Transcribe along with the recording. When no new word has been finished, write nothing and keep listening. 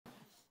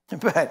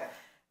But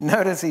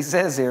notice he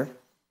says here,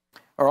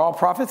 are all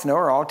prophets? No.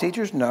 Are all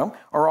teachers? No.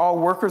 Are all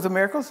workers of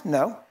miracles?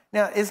 No.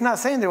 Now, it's not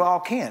saying they all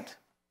can't.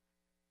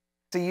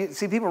 So you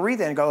see, people read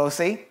that and go, oh,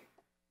 see,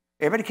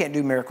 everybody can't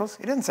do miracles.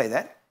 It doesn't say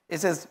that. It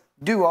says,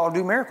 do all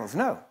do miracles?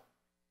 No.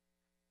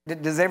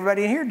 Does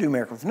everybody in here do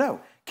miracles? No.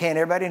 Can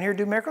everybody in here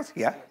do miracles?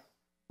 Yeah.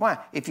 Why?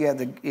 If you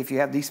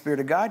have the Spirit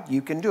of God,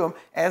 you can do them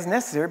as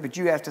necessary, but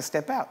you have to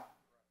step out.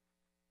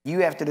 You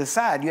have to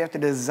decide. You have to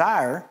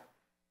desire,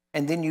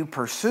 and then you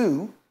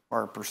pursue,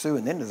 or pursue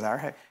and then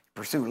desire.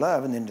 Pursue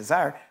love and then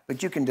desire.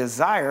 But you can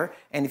desire,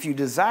 and if you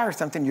desire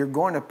something, you're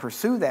going to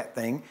pursue that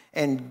thing,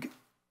 and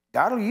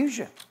God will use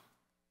you.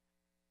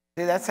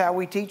 See, that's how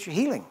we teach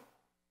healing.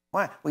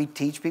 Why? We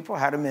teach people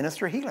how to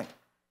minister healing.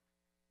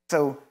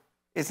 So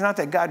it's not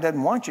that God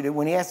doesn't want you to.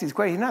 When he asks these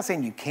questions, he's not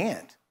saying you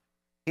can't.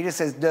 He just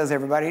says, does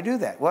everybody do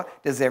that? Well,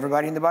 does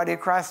everybody in the body of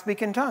Christ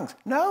speak in tongues?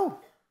 No.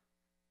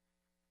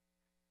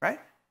 Right?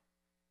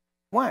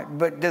 Why?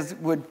 But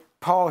would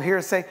Paul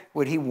here say,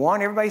 would he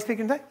want everybody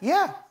speaking in tongues?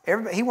 Yeah.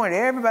 He wanted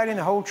everybody in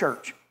the whole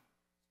church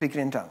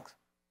speaking in tongues.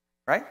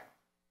 Right?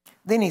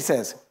 Then he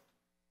says,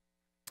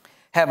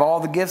 have all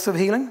the gifts of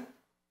healing?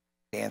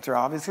 The answer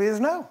obviously is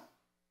no.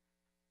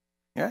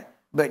 Yeah?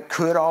 But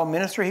could all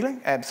minister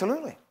healing?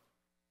 Absolutely.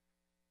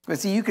 But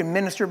see, you can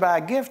minister by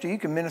a gift or you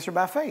can minister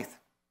by faith.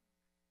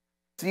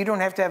 So you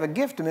don't have to have a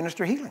gift to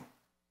minister healing.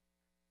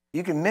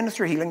 You can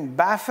minister healing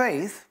by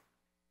faith,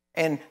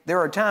 and there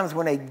are times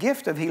when a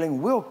gift of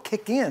healing will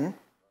kick in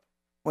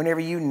whenever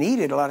you need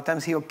it. A lot of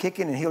times he'll kick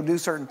in and he'll do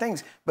certain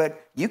things,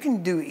 but you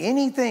can do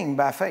anything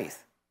by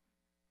faith,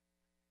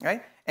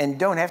 right? And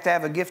don't have to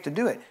have a gift to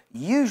do it.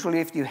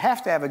 Usually if you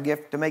have to have a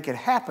gift to make it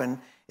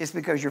happen, it's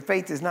because your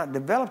faith is not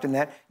developed in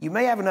that. You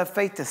may have enough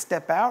faith to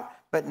step out,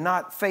 but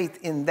not faith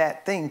in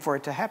that thing for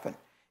it to happen.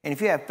 And if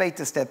you have faith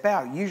to step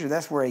out, usually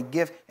that's where a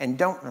gift, and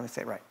let me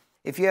say it right.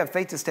 If you have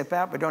faith to step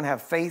out but don't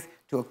have faith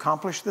to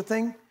accomplish the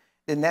thing,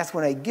 then that's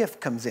when a gift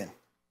comes in.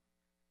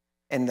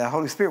 And the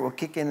Holy Spirit will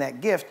kick in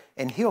that gift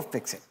and he'll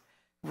fix it.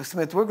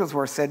 Smith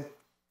Wigglesworth said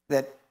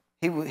that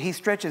he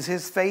stretches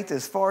his faith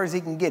as far as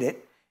he can get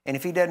it, and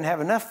if he doesn't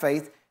have enough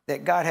faith,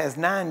 that God has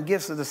 9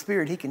 gifts of the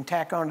Spirit he can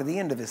tack on to the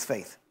end of his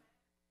faith.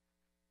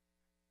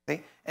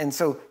 See? And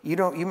so you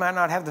might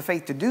not have the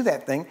faith to do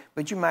that thing,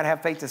 but you might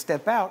have faith to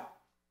step out,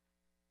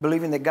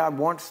 believing that God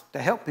wants to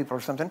help people or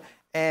something,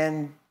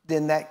 and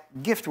then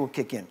that gift will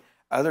kick in.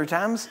 Other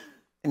times,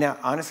 now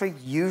honestly,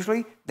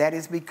 usually that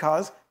is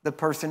because the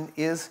person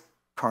is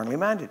carnally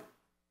minded.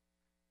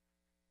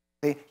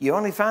 See, you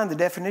only find the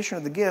definition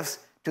of the gifts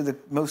to the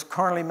most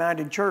carnally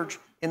minded church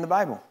in the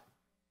Bible.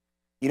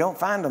 You don't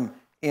find them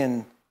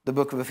in the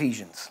book of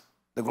Ephesians,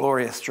 the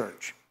glorious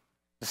church,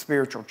 the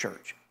spiritual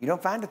church. You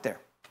don't find it there.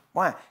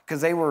 Why?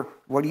 Because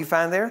what do you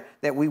find there?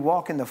 That we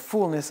walk in the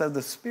fullness of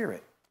the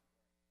Spirit.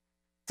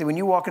 See, when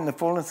you walk in the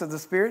fullness of the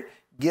Spirit,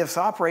 gifts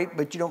operate,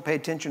 but you don't pay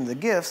attention to the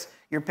gifts.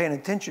 You're paying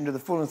attention to the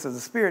fullness of the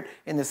Spirit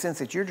in the sense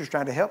that you're just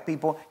trying to help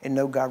people and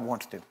know God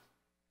wants to.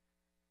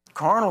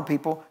 Carnal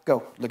people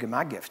go, look at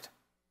my gift.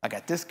 I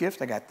got this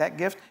gift, I got that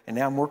gift, and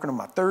now I'm working on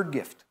my 3rd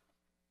gift.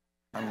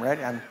 I'm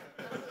ready.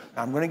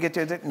 I'm going to get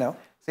to it. No.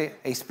 See,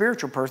 a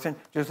spiritual person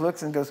just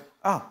looks and goes,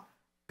 oh,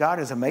 God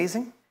is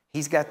amazing.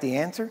 He's got the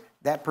answer.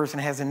 That person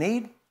has a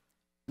need.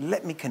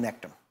 Let me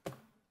connect them.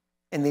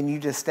 And then you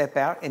just step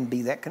out and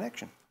be that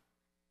connection.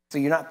 So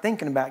you're not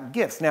thinking about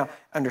gifts. Now,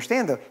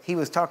 understand, though, he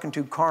was talking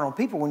to carnal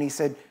people when he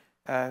said,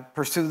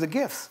 pursue the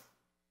gifts.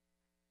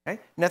 Okay?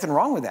 Nothing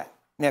wrong with that.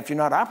 Now, if you're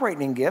not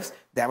operating in gifts,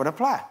 that would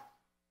apply.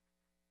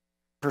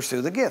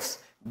 Pursue the gifts.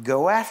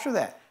 Go after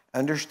that.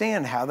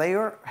 Understand how they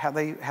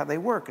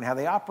work and how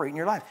they operate in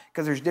your life.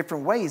 Because there's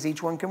different ways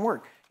each one can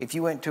work. If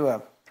you went to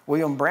a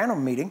William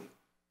Branham meeting,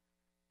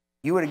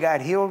 you would have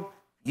got healed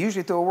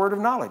usually through a word of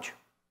knowledge.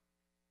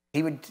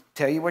 He would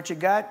tell you what you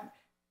got,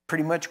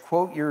 pretty much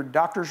quote your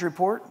doctor's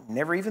report,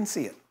 never even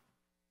see it.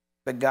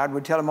 But God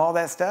would tell him all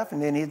that stuff,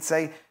 and then he'd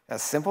say a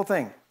simple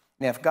thing.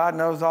 Now, if God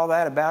knows all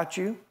that about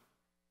you,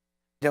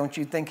 don't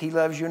you think he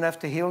loves you enough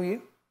to heal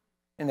you?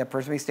 And that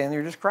person would be standing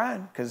there just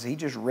crying because he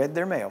just read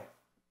their mail.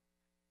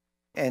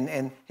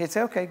 And he'd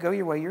say, okay, go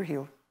your way, you're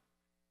healed.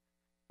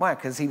 Why?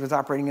 Because he was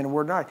operating in a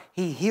word of knowledge.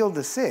 He healed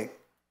the sick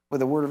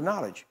with a word of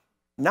knowledge,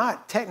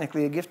 not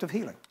technically a gift of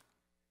healing.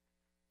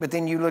 But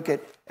then you look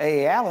at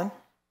A. Allen,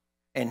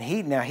 and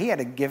he had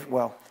a gift,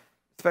 well,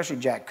 especially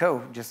Jack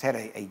Coe, just had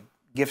a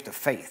gift of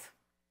faith.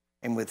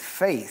 And with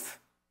faith,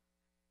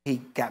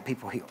 he got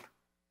people healed.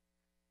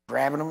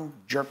 Grabbing them,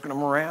 jerking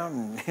them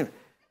around, and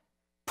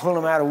pulling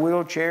them out of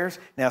wheelchairs.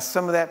 Now,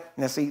 some of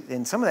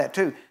that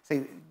too,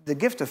 see, the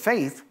gift of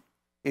faith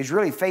is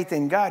really faith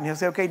in God. And he'll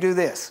say, okay, do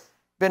this.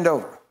 Bend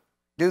over.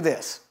 Do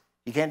this.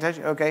 You can't touch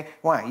it? Okay.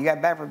 Why? You got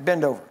backward,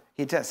 bend over.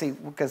 See,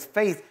 because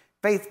faith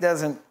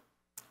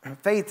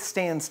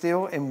stands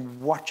still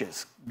and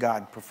watches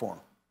God perform.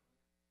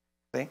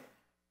 See?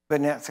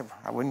 But now, so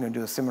I wasn't going to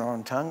do a seminar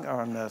on tongue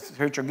or on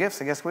spiritual gifts.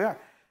 I guess we are.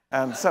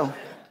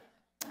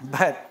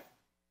 But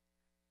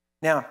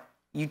now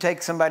you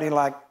take somebody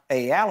like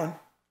A. Allen,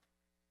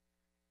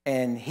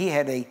 and he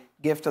had a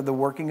gift of the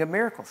working of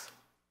miracles.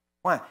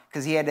 Why?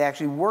 Because he had to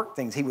actually work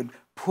things. He would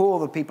pull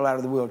the people out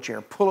of the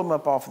wheelchair, pull them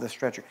up off of the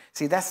stretcher.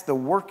 See, that's the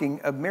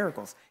working of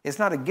miracles. It's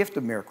not a gift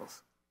of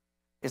miracles.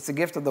 It's the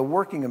gift of the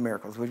working of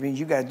miracles, which means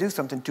you got to do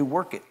something to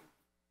work it,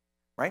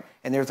 right?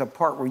 And there's a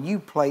part where you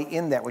play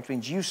in that, which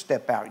means you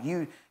step out.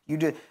 You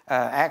do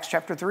Acts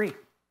chapter 3.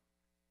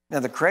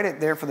 Now, the credit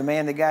there for the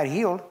man that got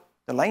healed,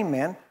 the lame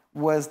man,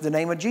 was the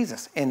name of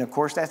Jesus. And, of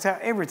course, that's how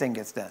everything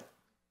gets done.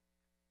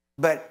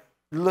 But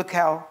look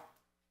how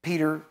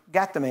Peter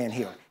got the man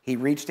healed. He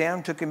reached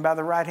down, took him by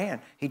the right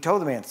hand. He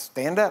told the man,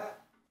 stand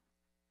up.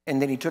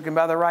 And then he took him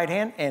by the right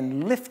hand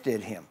and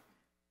lifted him,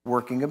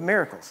 working of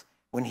miracles.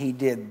 When he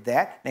did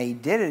that, now he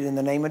did it in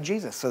the name of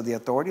Jesus. So the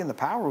authority and the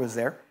power was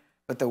there.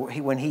 But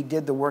when he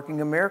did the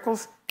working of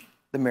miracles,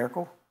 the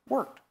miracle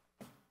worked.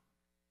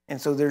 And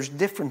so there's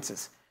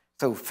differences.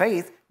 So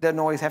faith doesn't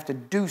always have to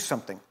do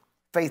something.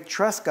 Faith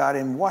trusts God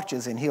and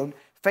watches and healed.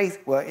 Faith,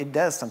 well, it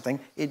does something.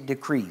 It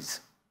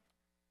decrees.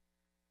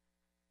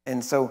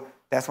 And so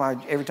that's why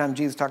every time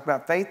Jesus talked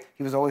about faith,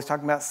 he was always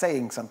talking about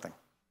saying something.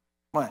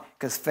 Why?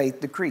 Because faith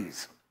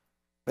decrees.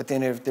 But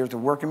then if there's a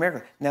working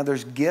miracle, now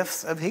there's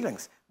gifts of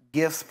healings.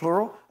 Gifts,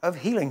 plural, of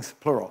healings,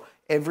 plural.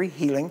 Every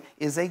healing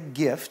is a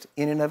gift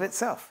in and of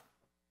itself.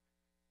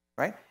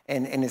 Right?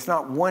 And it's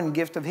not one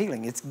gift of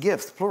healing. It's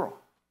gifts, plural.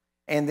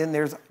 And then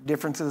there's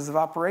differences of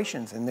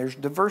operations, and there's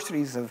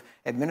diversities of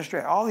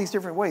administration, all these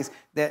different ways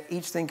that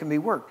each thing can be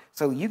worked.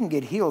 So you can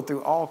get healed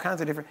through all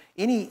kinds of different,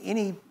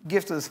 any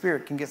gift of the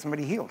Spirit can get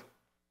somebody healed.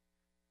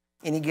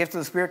 Any gift of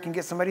the Spirit can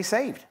get somebody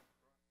saved.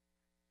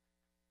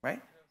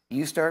 Right?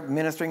 You start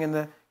ministering in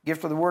the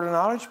gift of the word of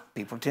knowledge,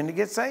 people tend to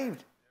get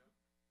saved.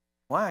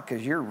 Why?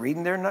 Because you're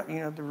reading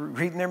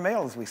reading their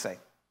mail, as we say.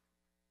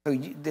 So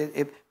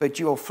but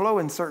you'll flow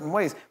in certain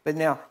ways. But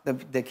now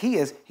the key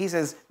is, he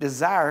says,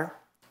 desire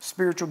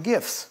spiritual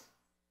gifts,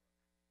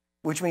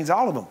 which means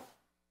all of them.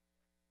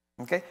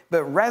 Okay?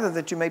 But rather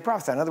that you may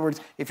prophesy. In other words,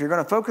 if you're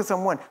going to focus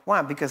on one,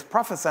 why? Because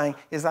prophesying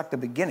is like the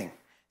beginning.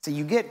 So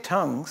you get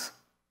tongues,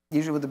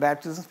 usually with the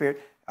baptism of the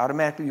Spirit,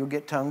 automatically you'll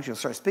get tongues, you'll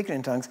start speaking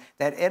in tongues.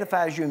 That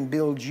edifies you and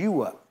builds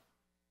you up,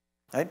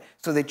 right?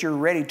 So that you're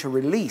ready to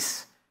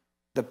release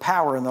the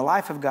power and the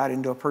life of God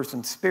into a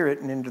person's spirit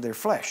and into their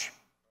flesh.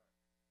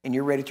 And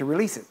you're ready to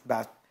release it.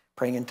 By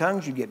praying in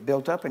tongues, you get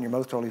built up in your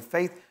most holy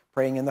faith,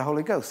 praying in the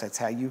Holy Ghost.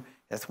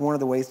 That's one of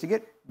the ways to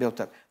get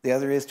built up. The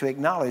other is to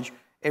acknowledge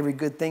every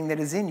good thing that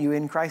is in you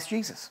in Christ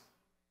Jesus.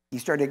 You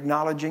start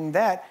acknowledging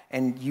that,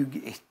 and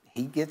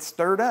he gets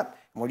stirred up.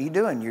 And what are you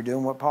doing? You're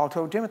doing what Paul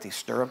told Timothy,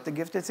 stir up the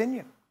gift that's in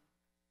you.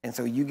 And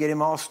so you get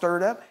him all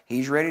stirred up,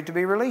 he's ready to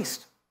be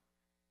released.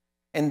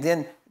 And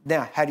then,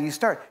 now, how do you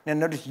start? Now,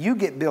 notice you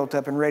get built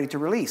up and ready to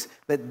release.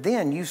 But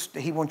then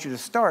he wants you to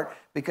start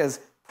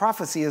because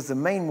prophecy is the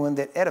main one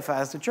that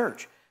edifies the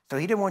church. So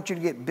he didn't want you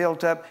to get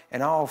built up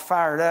and all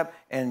fired up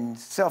and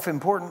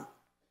self-important.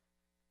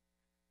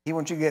 He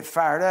wants you to get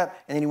fired up,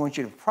 and then he wants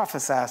you to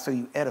prophesy so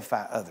you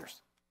edify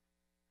others.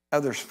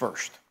 Others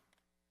first.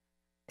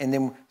 And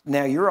then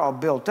now you're all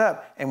built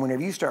up, and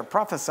whenever you start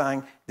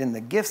prophesying, then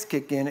the gifts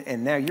kick in,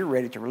 and now you're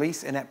ready to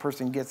release, and that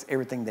person gets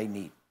everything they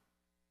need.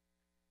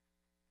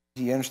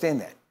 Do you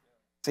understand that?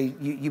 So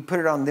you put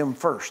it on them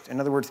first. In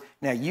other words,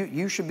 now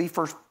you should be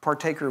first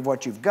partaker of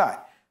what you've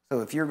got. So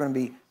if you're going to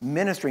be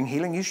ministering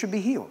healing, you should be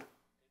healed.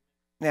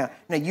 Now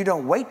you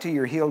don't wait till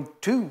you're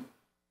healed to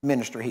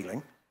minister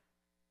healing,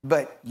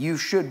 but you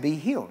should be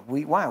healed.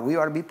 Why? We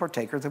ought to be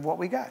partakers of what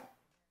we got,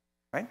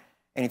 right?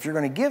 And if you're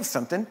going to give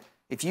something,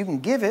 if you can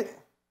give it,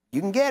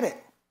 you can get it.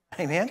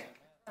 Amen?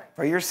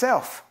 For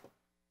yourself.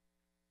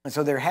 And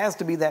so there has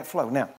to be that flow. Now,